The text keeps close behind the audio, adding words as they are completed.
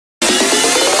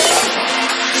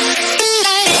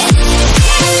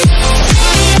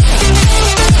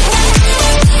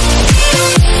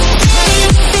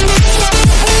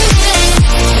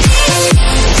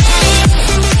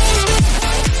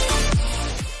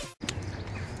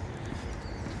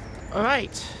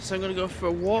Alright, so I'm going to go for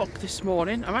a walk this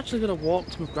morning. I'm actually going to walk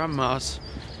to my grandma's.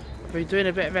 I've been doing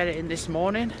a bit of editing this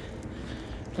morning.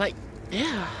 Like,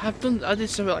 yeah, I did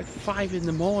something like 5 in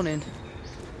the morning.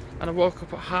 And I woke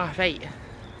up at 8:30.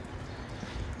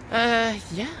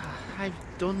 Yeah, I've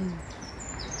done...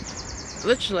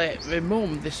 Literally, my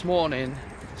mum this morning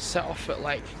set off at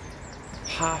like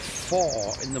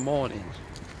 4:30 in the morning.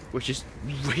 Which is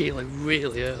really,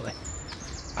 really early.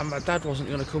 And my dad wasn't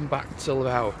going to come back till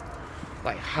about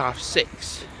like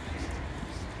 6:30.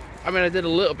 I mean, I did a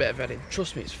little bit of editing.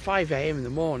 Trust me, it's 5 AM in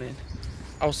the morning.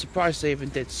 I was surprised I even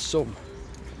did some.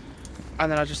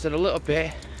 And then I just did a little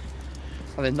bit,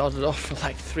 and then nodded off for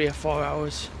like 3 or 4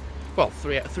 hours. Well,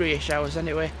 three-ish hours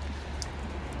anyway.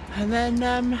 And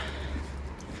then,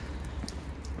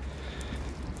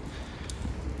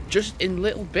 just in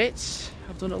little bits.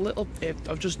 I've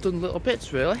just done little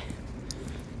bits, really.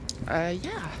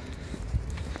 Yeah.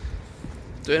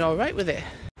 Doing alright with it.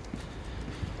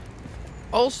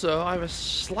 Also, I have a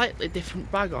slightly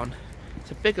different bag on.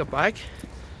 It's a bigger bag.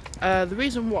 The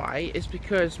reason why is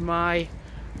because my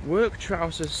work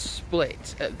trousers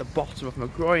split at the bottom of my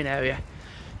groin area.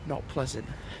 Not pleasant.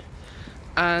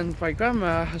 And my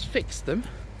grandma has fixed them,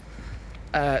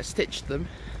 stitched them.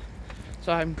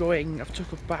 So I've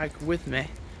took a bag with me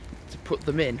to put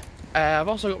them in. I've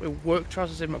also got my work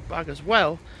trousers in my bag as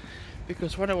well,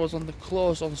 because when I was on the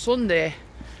close on Sunday,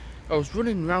 I was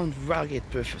running around ragged,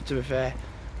 to be fair,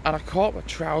 and I caught my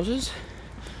trousers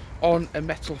on a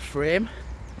metal frame,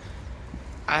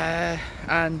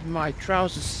 and my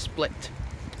trousers split.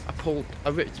 I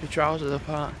ripped my trousers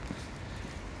apart.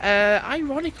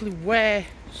 Ironically, where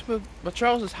some of my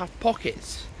trousers have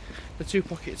pockets, the 2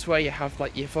 pockets where you have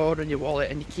like your phone and your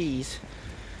wallet and your keys,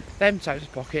 them types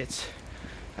of pockets,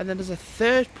 and then there's a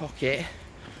 3rd pocket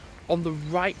on the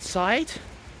right side,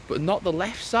 but not the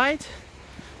left side,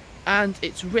 and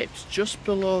it's ripped just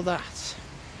below that,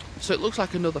 so it looks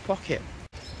like another pocket.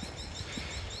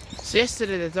 So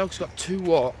yesterday the dogs got 2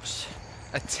 walks,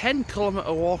 a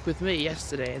 10-kilometre walk with me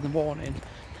yesterday in the morning,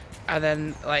 and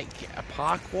then like a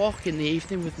park walk in the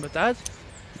evening with my dad,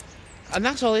 and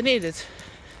that's all they needed.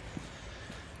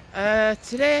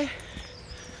 Today,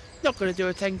 not going to do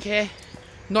a 10k,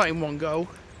 not in one go.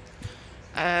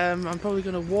 I'm probably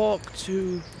going to walk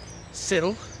to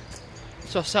Siddal,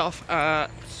 so I set off at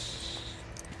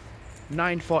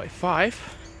 9:45.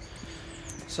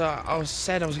 So I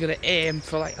said I was going to aim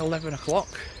for like 11 o'clock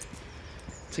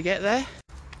to get there.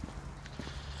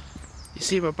 You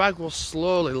see, my bag will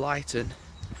slowly lighten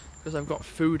because I've got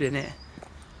food in it,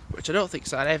 which I don't think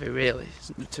is that heavy really,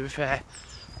 to be fair.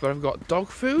 But I've got dog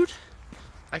food,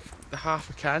 like the half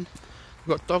a can. I've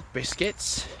got dog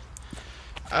biscuits.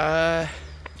 Yeah,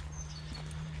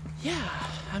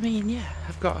 I mean, yeah,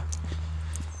 I've got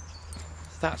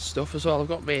that stuff as well. I've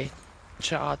got my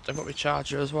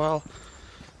charger as well.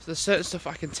 So there's certain stuff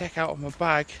I can take out of my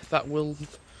bag that will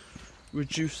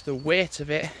reduce the weight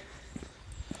of it.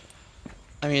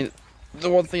 I mean, the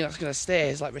one thing that's going to stay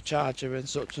is like my charger and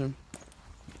such, and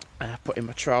putting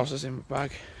my trousers in my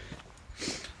bag,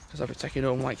 because I'll be taking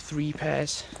home like 3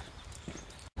 pairs.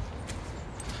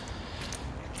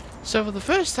 So for the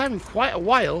first time in quite a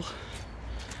while,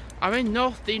 I'm in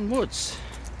North Dean Woods.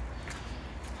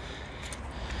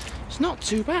 It's not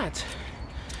too bad.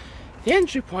 The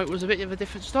entry point was a bit of a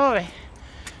different story,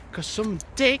 because some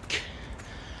dick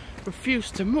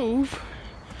refused to move.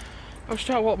 I was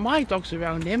trying to walk my dogs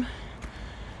around him,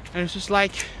 and it's just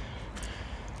like,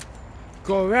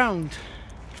 go around.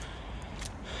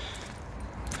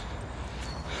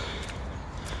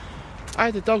 I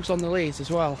had the dogs on the leads as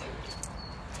well,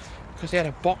 because he had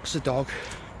a boxer dog,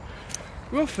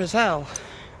 rough as hell.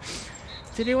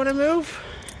 Did he want to move?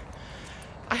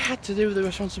 I had to do the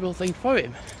responsible thing for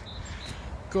him,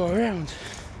 go around,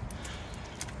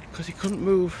 because he couldn't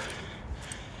move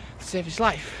to save his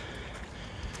life.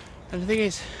 And the thing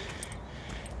is,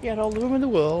 he had all the room in the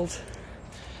world,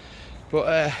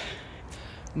 but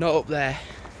not up there.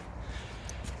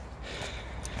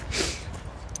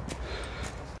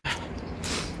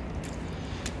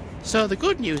 So the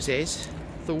good news is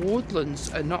the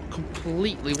woodlands are not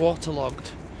completely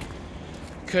waterlogged,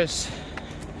 because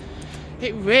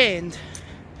it rained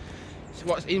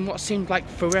in what seemed like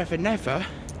forever never.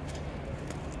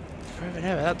 Forever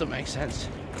never, that doesn't make sense.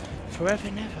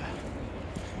 Forever never.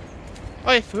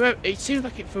 Oh yeah, forever, it seems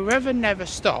like it forever never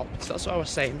stopped. That's what I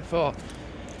was saying before.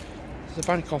 There's a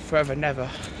band called Forever Never.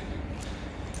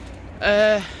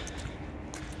 It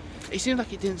seems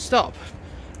like it didn't stop.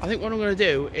 I think what I'm going to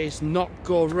do is not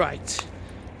go right,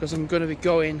 because I'm going to be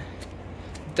going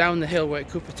down the hill where it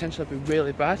could potentially be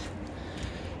really bad.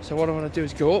 So what I want to do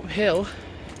is go uphill,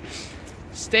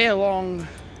 stay along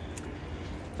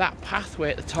that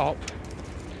pathway at the top,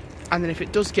 and then if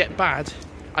it does get bad,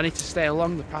 I need to stay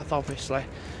along the path obviously,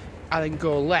 and then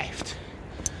go left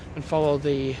and follow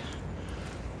the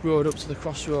road up to the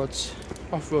crossroads,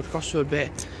 off-road crossroad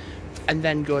bit, and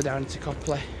then go down to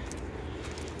Copley.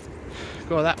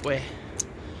 Go that way.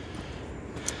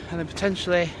 And then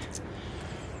potentially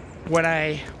when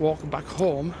I walk back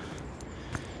home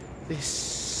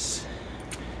this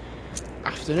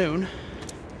afternoon,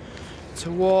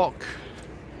 to walk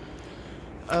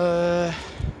back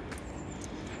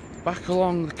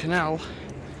along the canal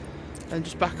and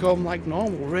just back home like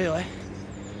normal, really,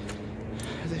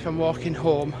 as if I'm walking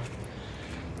home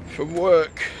from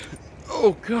work.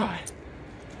 Oh god,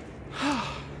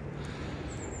 oh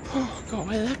god,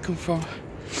 where did that come from?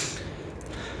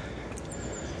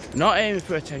 Not aiming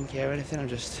for a 10k or anything, I'm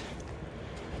just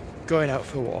going out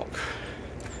for a walk.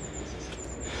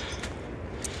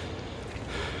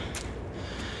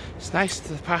 It's nice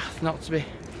to the path not to be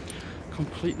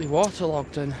completely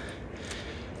waterlogged and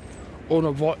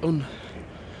unwalkable.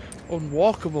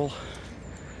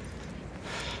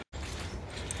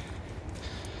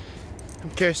 I'm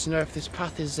curious to know if this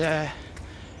path is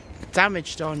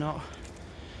damaged or not.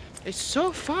 It's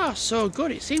so far so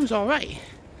good, it seems alright.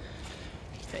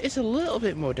 It's a little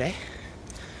bit muddy,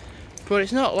 but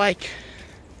it's not like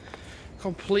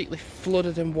completely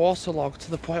flooded and waterlogged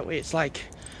to the point where it's like,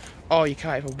 oh, you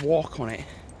can't even walk on it.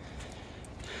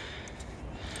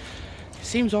 It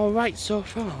seems alright so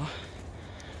far.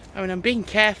 I mean, I'm being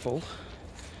careful.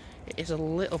 It is a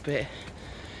little bit,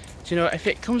 do you know, if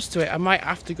it comes to it, I might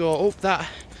have to go up that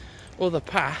other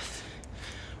path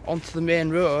onto the main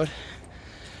road.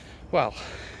 Well,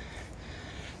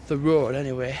 the road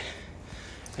anyway.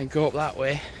 And go up that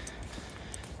way,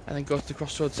 and then go to the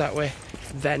crossroads that way,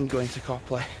 then go into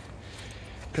Copley,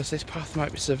 because this path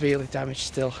might be severely damaged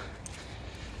still,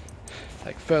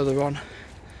 like further on.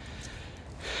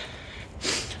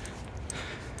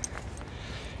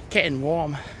 Getting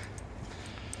warm.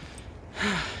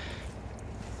 I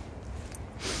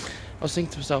was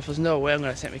thinking to myself, there's no way I'm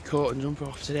going to take my coat and jumper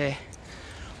off today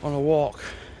on a walk,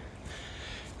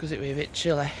 because it'd be a bit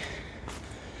chilly,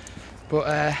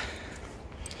 but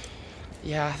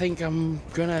yeah, I think I'm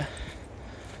gonna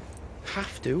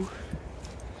have to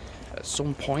at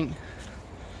some point.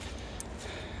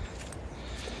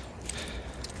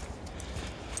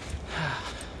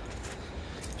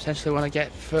 Potentially when I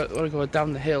go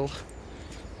down the hill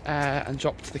and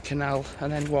drop to the canal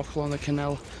and then walk along the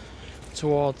canal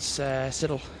towards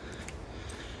Siddal.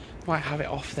 Might have it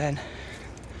off then.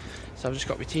 So I've just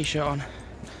got my t-shirt on.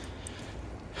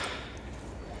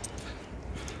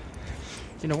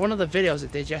 You know, one of the videos I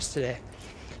did yesterday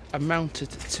amounted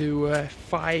to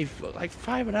 5.5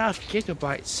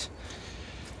 gigabytes,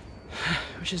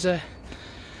 which is a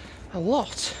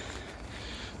lot.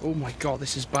 Oh my god,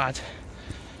 this is bad.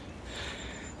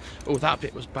 Oh, that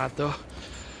bit was bad though.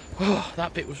 Oh,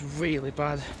 that bit was really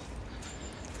bad.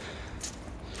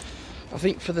 I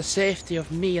think for the safety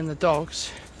of me and the dogs,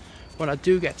 when I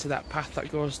do get to that path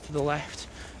that goes to the left,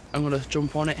 I'm going to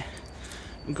jump on it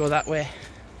and go that way.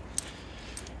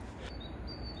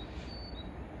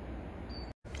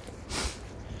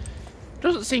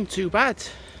 Doesn't seem too bad.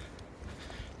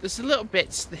 There's a little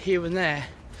bits here and there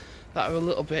that are a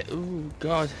little bit, oh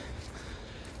god,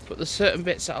 but there's certain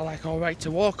bits that are like alright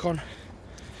to walk on.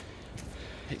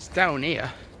 It's down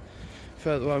here,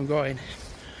 further where I'm going,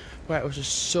 where it was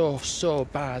just so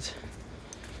bad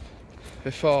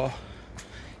before.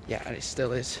 Yeah, and it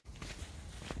still is.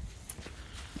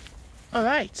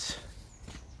 Alright,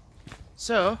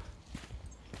 so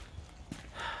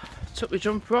took my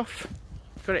jumper off,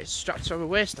 got it strapped around my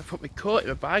waist, I put my coat in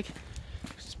my bag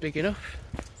because it's big enough,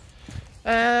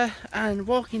 and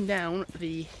walking down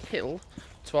the hill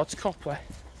towards Copley.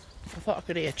 I thought I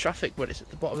could hear traffic, but it's at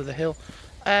the bottom of the hill.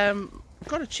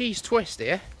 Got a cheese twist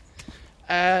here.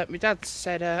 My dad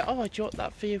said, oh, do you want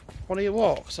that for one of your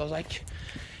walks? I was like,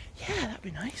 yeah, that'd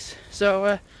be nice. So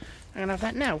I'm gonna have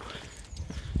that now.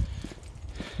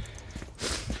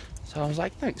 So I was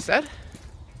like, thanks Dad.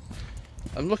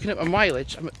 I'm looking at my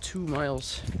mileage, I'm at 2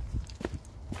 miles.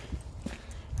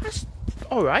 That's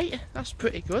alright, that's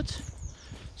pretty good.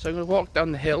 So I'm going to walk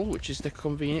down the hill, which is the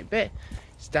convenient bit.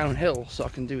 It's downhill, so I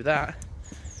can do that.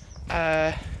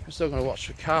 I'm still going to watch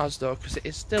for cars though, because it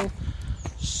is still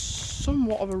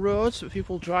somewhat of a road that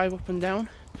people drive up and down,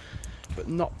 but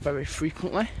not very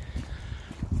frequently.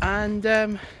 And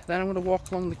then I'm going to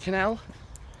walk along the canal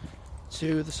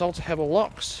to the Salter Hebble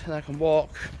locks, and I can walk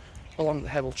along the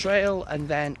Hebble trail and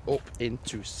then up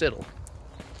into Siddal.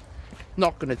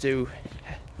 not going to do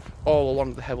all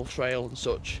along the Hebble Trail and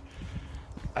such.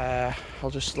 I'll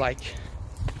just like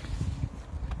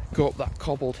go up that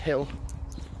cobbled hill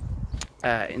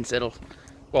in Siddal,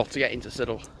 well, to get into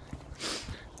Siddal,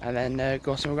 and then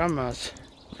go to my grandma's,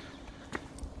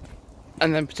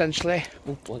 and then potentially,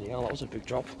 oh bloody hell, that was a big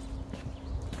drop.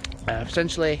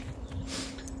 Potentially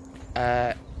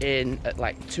in at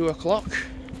like 2 o'clock,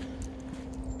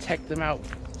 take them out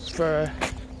for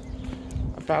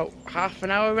about half an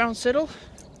hour around Siddal.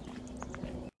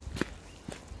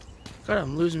 God,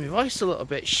 I'm losing my voice a little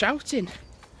bit, shouting.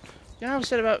 You know, I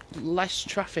said about less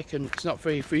traffic and it's not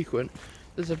very frequent.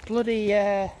 There's a bloody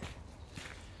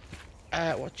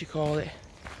what do you call it,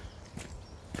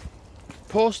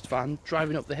 post van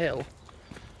driving up the hill,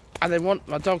 and then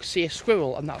my dogs see a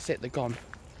squirrel and that's it, they're gone.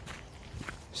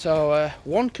 So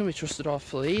one can be trusted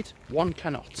off the lead, one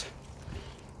cannot.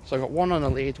 So I got one on the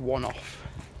lead, one off.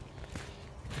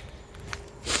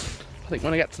 I think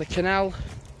when I get to the canal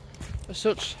as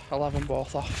such, I'll have them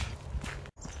both off.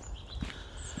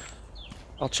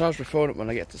 I'll charge my phone up when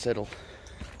I get to Siddal.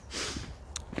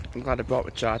 I'm glad I brought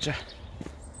my charger.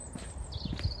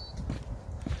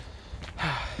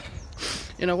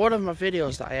 You know, one of my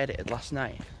videos that I edited last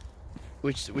night,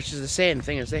 which is the same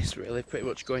thing as this really, pretty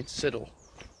much going to Siddal,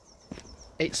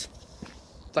 it's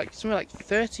like something like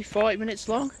 30-40 minutes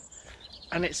long,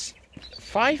 and it's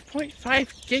 5.5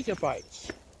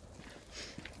 gigabytes.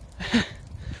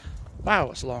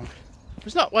 Wow, it's long.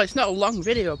 It's not a long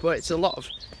video, but it's a lot of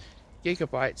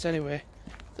gigabytes anyway.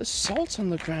 There's salt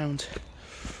on the ground.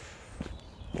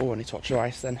 Oh, I need to watch your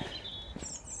ice then.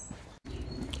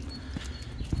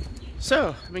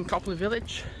 So, I'm in Copley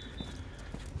Village.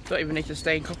 Don't even need to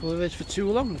stay in Copley Village for too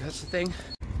long, that's the thing.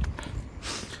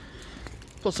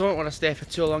 Plus I won't want to stay for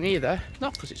too long either,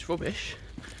 not because it's rubbish.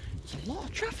 There's a lot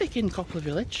of traffic in Copley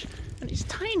Village, and it's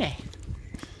tiny.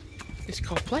 This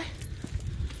Copley.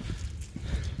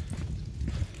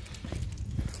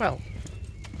 Well,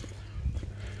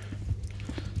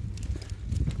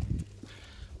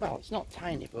 it's not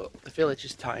tiny, but the village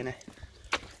is tiny.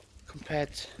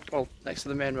 Compared to, well, next to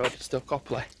the main road it's still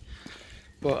Copley.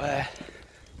 But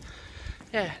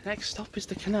yeah, next stop is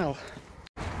the canal.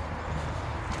 I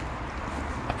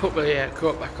put my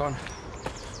coat back on.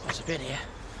 What's a bit here?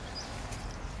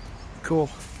 Cool.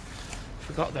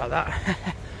 Forgot about that.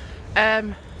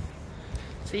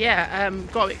 So yeah,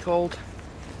 got a bit cold.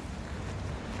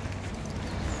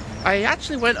 I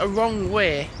actually went a wrong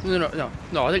way. No,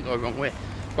 I didn't go a wrong way.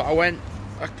 But I went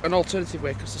an alternative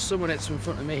way because there's someone in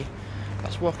front of me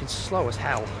that's walking slow as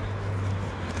hell.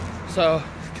 So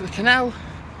the canal, you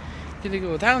can either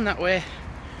go down that way,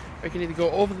 or you can either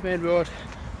go over the main road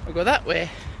or go that way.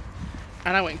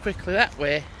 And I went quickly that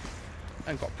way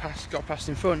and got past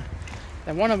in front.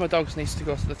 Then one of my dogs needs to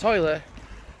go to the toilet,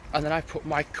 and then I put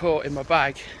my coat in my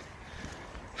bag.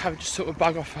 Having just took my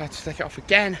bag off, I had to take it off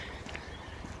again.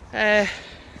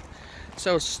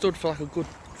 So I stood for like a good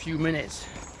few minutes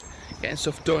getting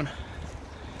stuff done.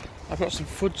 I've got some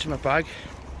fudge in my bag,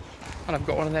 and I've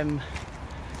got one of them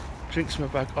drinks in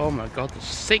my bag. Oh my god, there's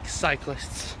 6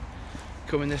 cyclists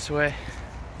coming this way.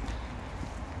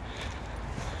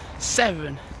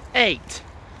 7, 8.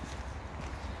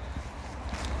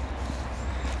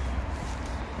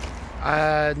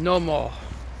 No more.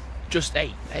 Just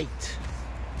 8.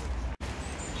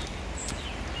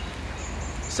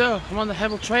 So I'm on the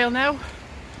Hebble Trail now.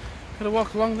 Gonna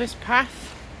walk along this path.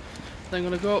 Then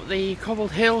gonna go up the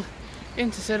cobbled hill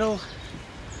into Siddal,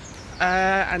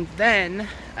 and then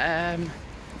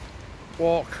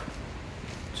walk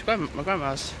to my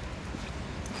grandma's.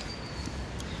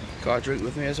 Got a drink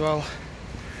with me as well.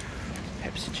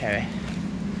 Pepsi Cherry,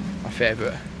 my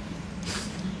favourite.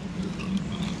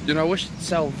 You know, I wish they'd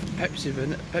sell Pepsi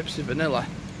Vanilla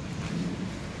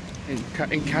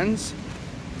in cans,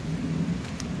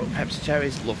 but Pepsi Cherry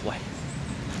is lovely.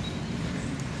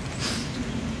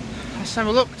 Last time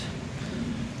I looked,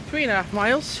 3.5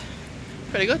 miles.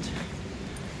 Pretty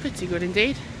good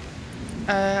indeed.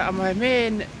 And my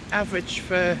main average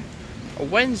for a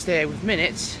Wednesday with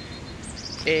minutes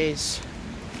is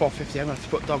 4:50. I'm going to have to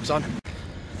put dogs on.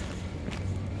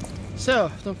 So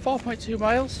I've done 4.2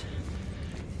 miles.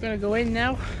 I'm going to go in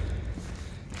now,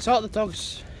 sort the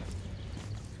dogs'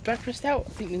 breakfast out. I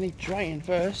think they need drying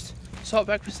first. Sort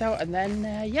breakfast out, and then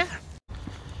yeah.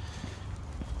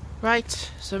 Right,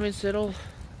 so I'm in Siddal.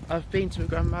 I've been to my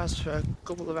grandma's for a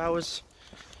couple of hours.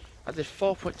 I did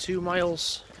 4.2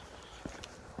 miles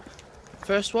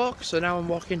first walk, so now I'm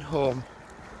walking home.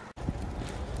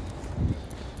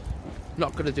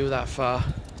 Not going to do that far.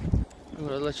 I'm going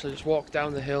to literally just walk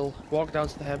down the hill, walk down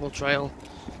to the Hebble Trail,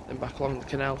 then back along the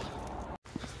canal.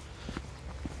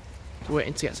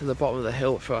 waiting to get to the bottom of the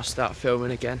hill before I start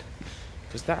filming again,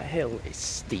 because that hill is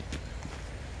steep.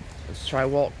 Let's try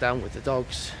walk down with the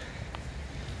dogs.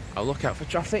 I'll look out for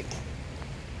traffic.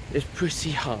 It's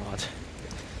pretty hard,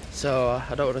 so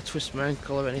I don't want to twist my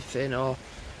ankle or anything or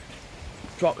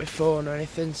drop my phone or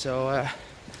anything, so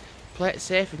play it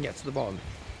safe and get to the bottom.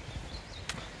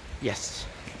 Yes.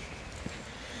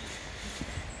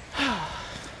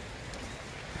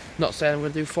 Not saying I'm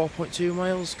going to do 4.2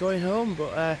 miles going home,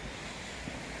 but I'm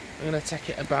going to take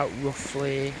it about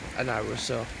roughly an hour or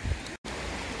so.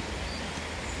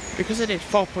 Because I did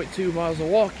 4.2 miles of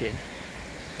walking,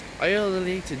 I only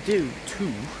need to do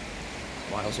 2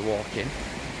 miles of walking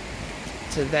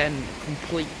to then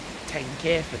complete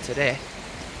 10k for today.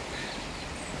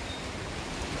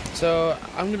 So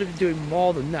I'm going to be doing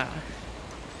more than that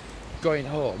going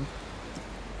home,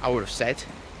 I would have said.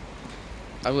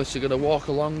 I'm literally going to walk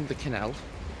along the canal,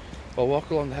 or walk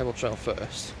along the Hebbal Trail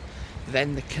first,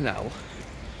 then the canal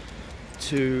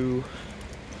to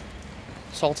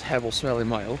Salt Hebbal Smelling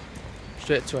Mile,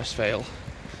 straight to Westvale,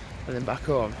 and then back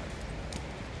home.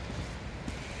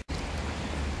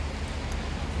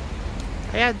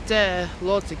 I had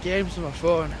loads of games on my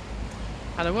phone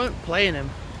and I weren't playing them,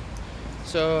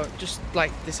 so just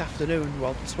like this afternoon,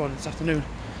 well this afternoon,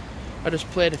 I just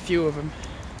played a few of them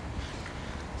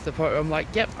to the point where I'm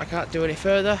like, yep, I can't do any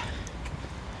further.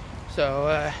 So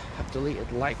I've deleted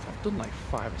I've done like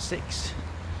 5 or 6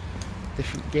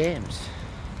 different games,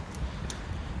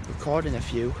 recording a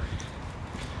few,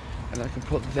 and I can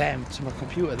put them to my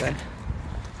computer then.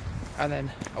 And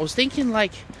then I was thinking,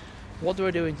 like, what do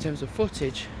I do in terms of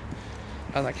footage,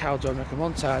 and like how do I make a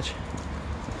montage?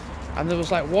 And there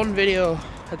was like one video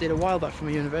I did a while back from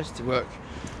my university work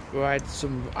where I had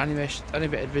some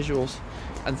animated visuals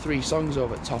and 3 songs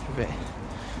over the top of it.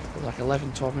 It was like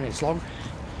 11-12 minutes long.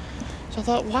 So I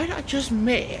thought, why don't I just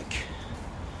make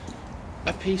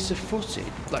a piece of footage,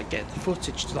 like get the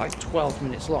footage to like 12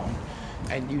 minutes long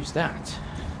and use that?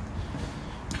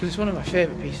 Because it's one of my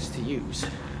favourite pieces to use.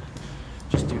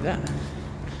 Just do that.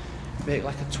 Make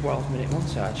like a 12-minute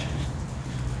montage.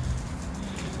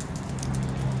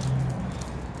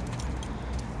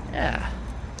 Yeah.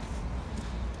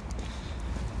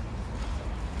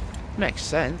 Makes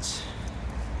sense.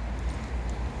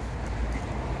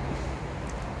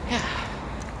 Yeah.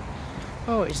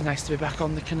 Oh, it's nice to be back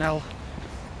on the canal,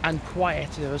 and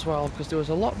quieter as well, because there was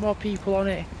a lot more people on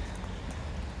it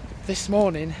this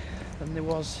morning than there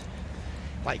was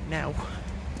like now.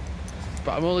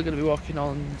 But I'm only going to be walking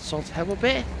on Salt Hebbal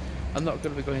bit. I'm not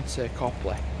going to be going to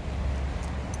Copley.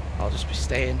 I'll just be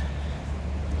staying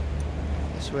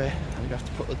this way. I'm going to have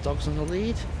to put the dogs on the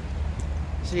lead.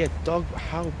 So yeah, dog,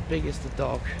 how big is the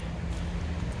dog?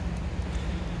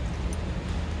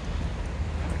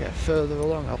 If I get further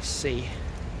along, I'll see.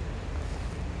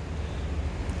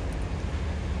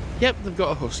 Yep, they've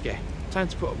got a husky. Time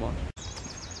to put them on.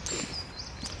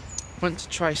 Went to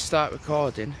try start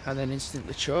recording and then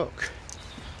instantly choke.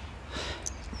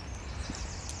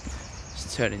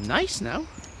 It's turning nice now.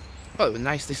 Well, it was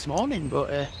nice this morning, but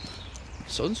the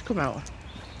sun's come out.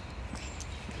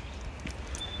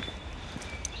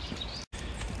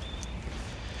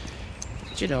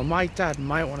 Do you know, my dad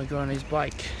might want to go on his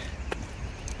bike.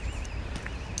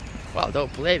 Well, I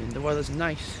don't blame him, the weather's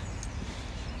nice.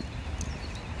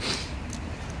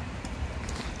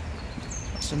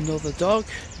 That's another dog.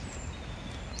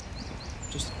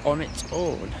 Just on its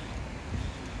own.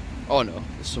 Oh no,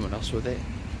 there's someone else with it.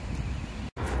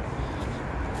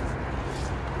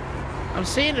 I'm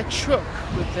seeing a truck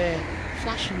with the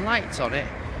flashing lights on it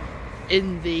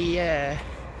in the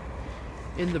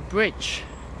bridge.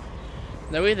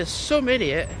 Now either some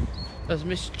idiot has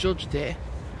misjudged it,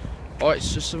 or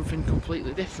it's just something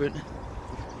completely different.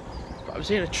 But I'm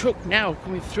seeing a truck now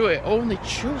coming through it, only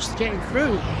just getting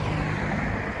through.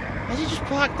 Has he just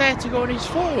parked there to go on his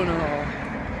phone or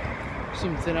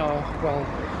something? Or, well,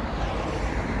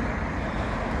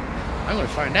 I'm going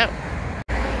to find out.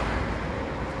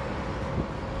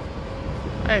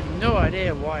 I have no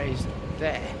idea why he's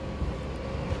there.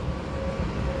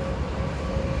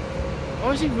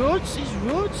 Oh, is he roads? He's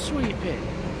road sweeping.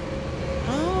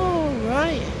 Oh,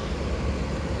 right.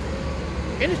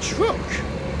 In a truck.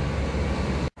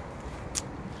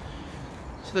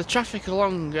 So the traffic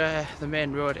along the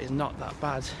main road is not that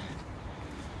bad.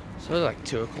 So it's like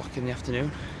 2 o'clock in the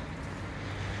afternoon.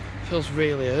 Feels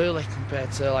really early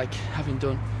compared to like having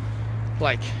done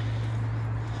like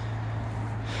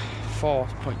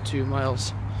 4.2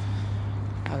 miles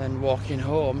and then walking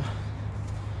home.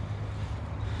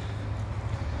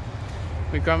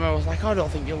 My grandma was like, I don't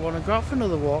think you'll want to go out for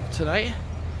another walk tonight.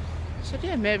 So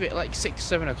yeah, maybe at like 6,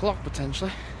 7 o'clock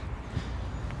potentially.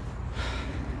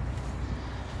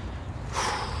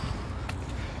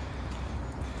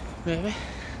 Maybe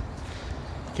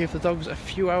give the dogs a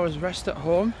few hours rest at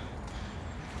home,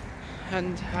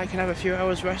 and I can have a few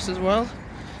hours rest as well.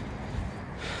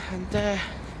 And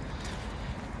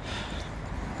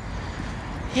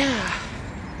yeah,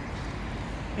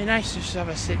 be nice to just have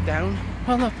a sit down.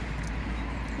 Well, no,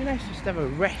 be nice to just have a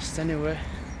rest anyway.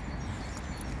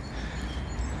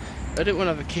 I didn't want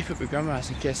to have a kip at my grandma's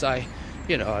in case I,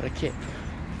 had a kip.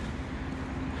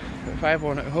 But if I have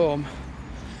one at home,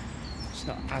 it's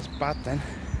not as bad then.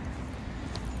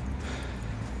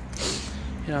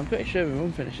 I'm pretty sure my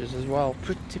mum finishes as well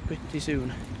pretty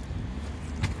soon.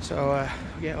 So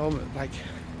we'll get home at like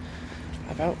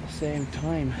about the same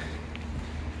time,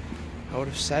 I would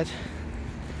have said.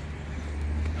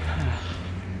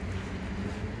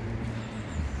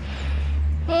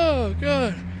 Oh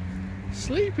god,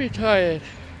 sleepy tired.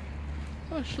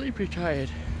 Oh, sleepy tired.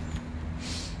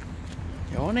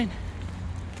 Yawning.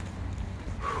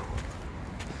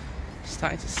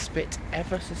 Starting to spit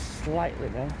ever so slightly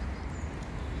now.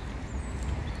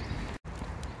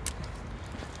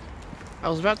 I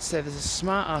was about to say there's a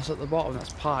smart ass at the bottom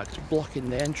that's parked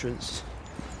blocking the entrance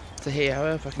to here.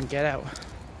 However, if I can get out.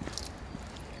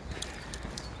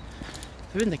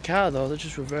 If they're in the car though, they're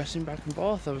just reversing back and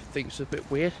forth. I think it's a bit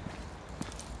weird.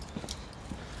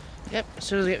 Yep, as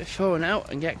soon as I get my phone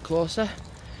out and get closer,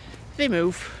 they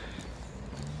move.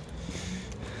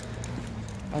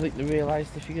 I think they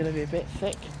realised if you're going to be a bit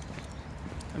thick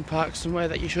and park somewhere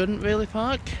that you shouldn't really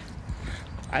park,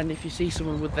 and if you see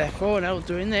someone with their phone out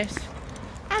doing this,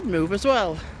 I'd move as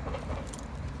well.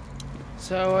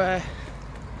 So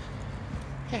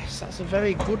yes, that's a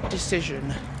very good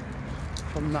decision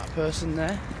from that person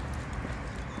there.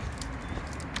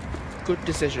 Good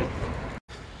decision.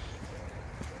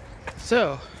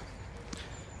 So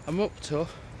I'm up to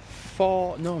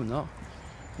no I'm not.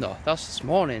 No, that's this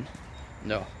morning.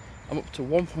 No, I'm up to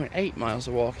 1.8 miles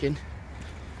of walking.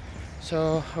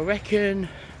 So I reckon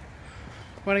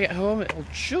when I get home it'll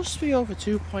just be over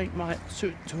 2.0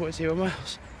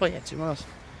 miles. Well yeah, 2 miles.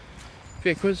 It'd be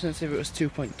a coincidence if it was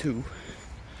 2.2. And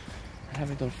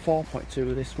having done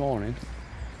 4.2 this morning,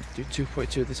 do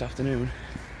 2.2 this afternoon.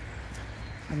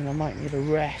 I mean, I might need a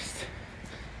rest,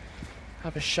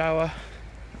 have a shower,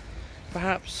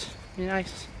 perhaps. Be a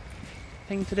nice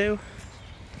thing to do.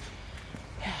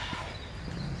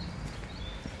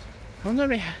 I wonder how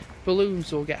many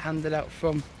balloons will get handed out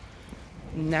from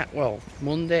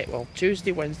Monday,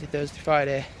 Tuesday, Wednesday, Thursday,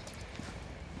 Friday.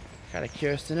 Kind of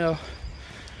curious to know,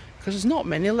 because there's not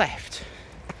many left,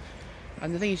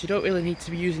 and the thing is, you don't really need to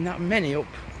be using that many up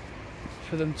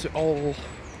for them to all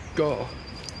go.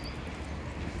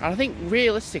 And I think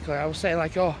realistically, I would say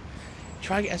like, try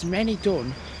to get as many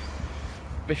done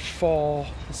before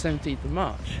the 17th of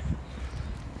March.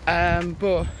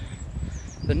 But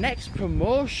the next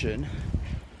promotion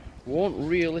won't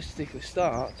realistically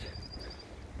start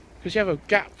because you have a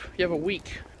gap. You have a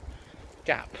week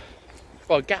gap,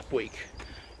 well, gap week,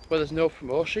 where there's no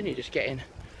promotion. You're just getting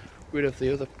rid of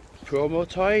the other promo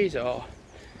toys or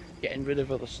getting rid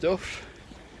of other stuff.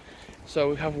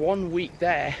 So we have 1 week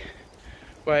there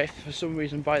where if for some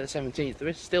reason by the 17th there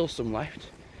is still some left,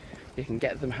 you can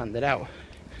get them handed out.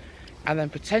 And then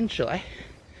potentially,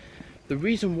 the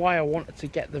reason why I wanted to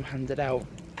get them handed out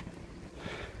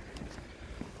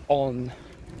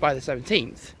by the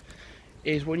 17th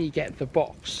is when you get the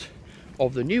box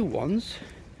of the new ones,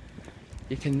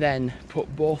 you can then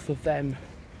put both of them,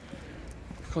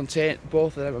 contain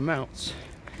both of them amounts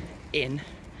in,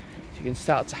 so you can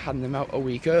start to hand them out a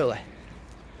week early.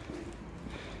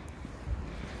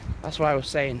 That's why I was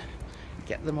saying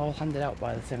get them all handed out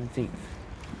by the 17th.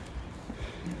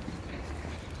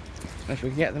 And if we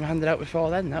can get them handed out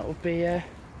before then, that would be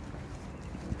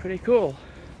pretty cool.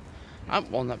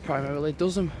 I'm one that primarily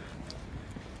does them,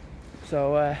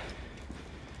 so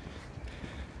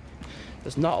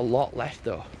there's not a lot left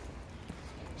though.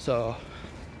 So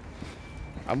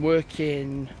I'm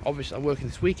working, obviously I'm working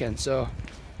this weekend, so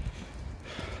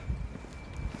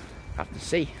I have to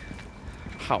see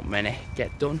how many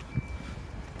get done,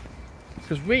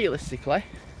 because realistically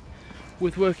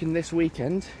with working this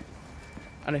weekend,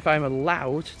 and if I'm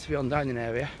allowed to be on dining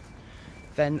area,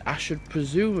 then I should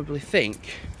presumably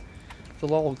think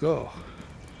they'll all go,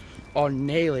 or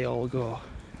nearly all go,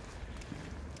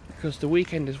 because the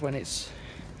weekend is when it's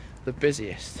the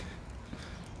busiest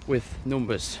with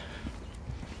numbers.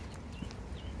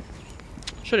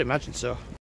 Should imagine so.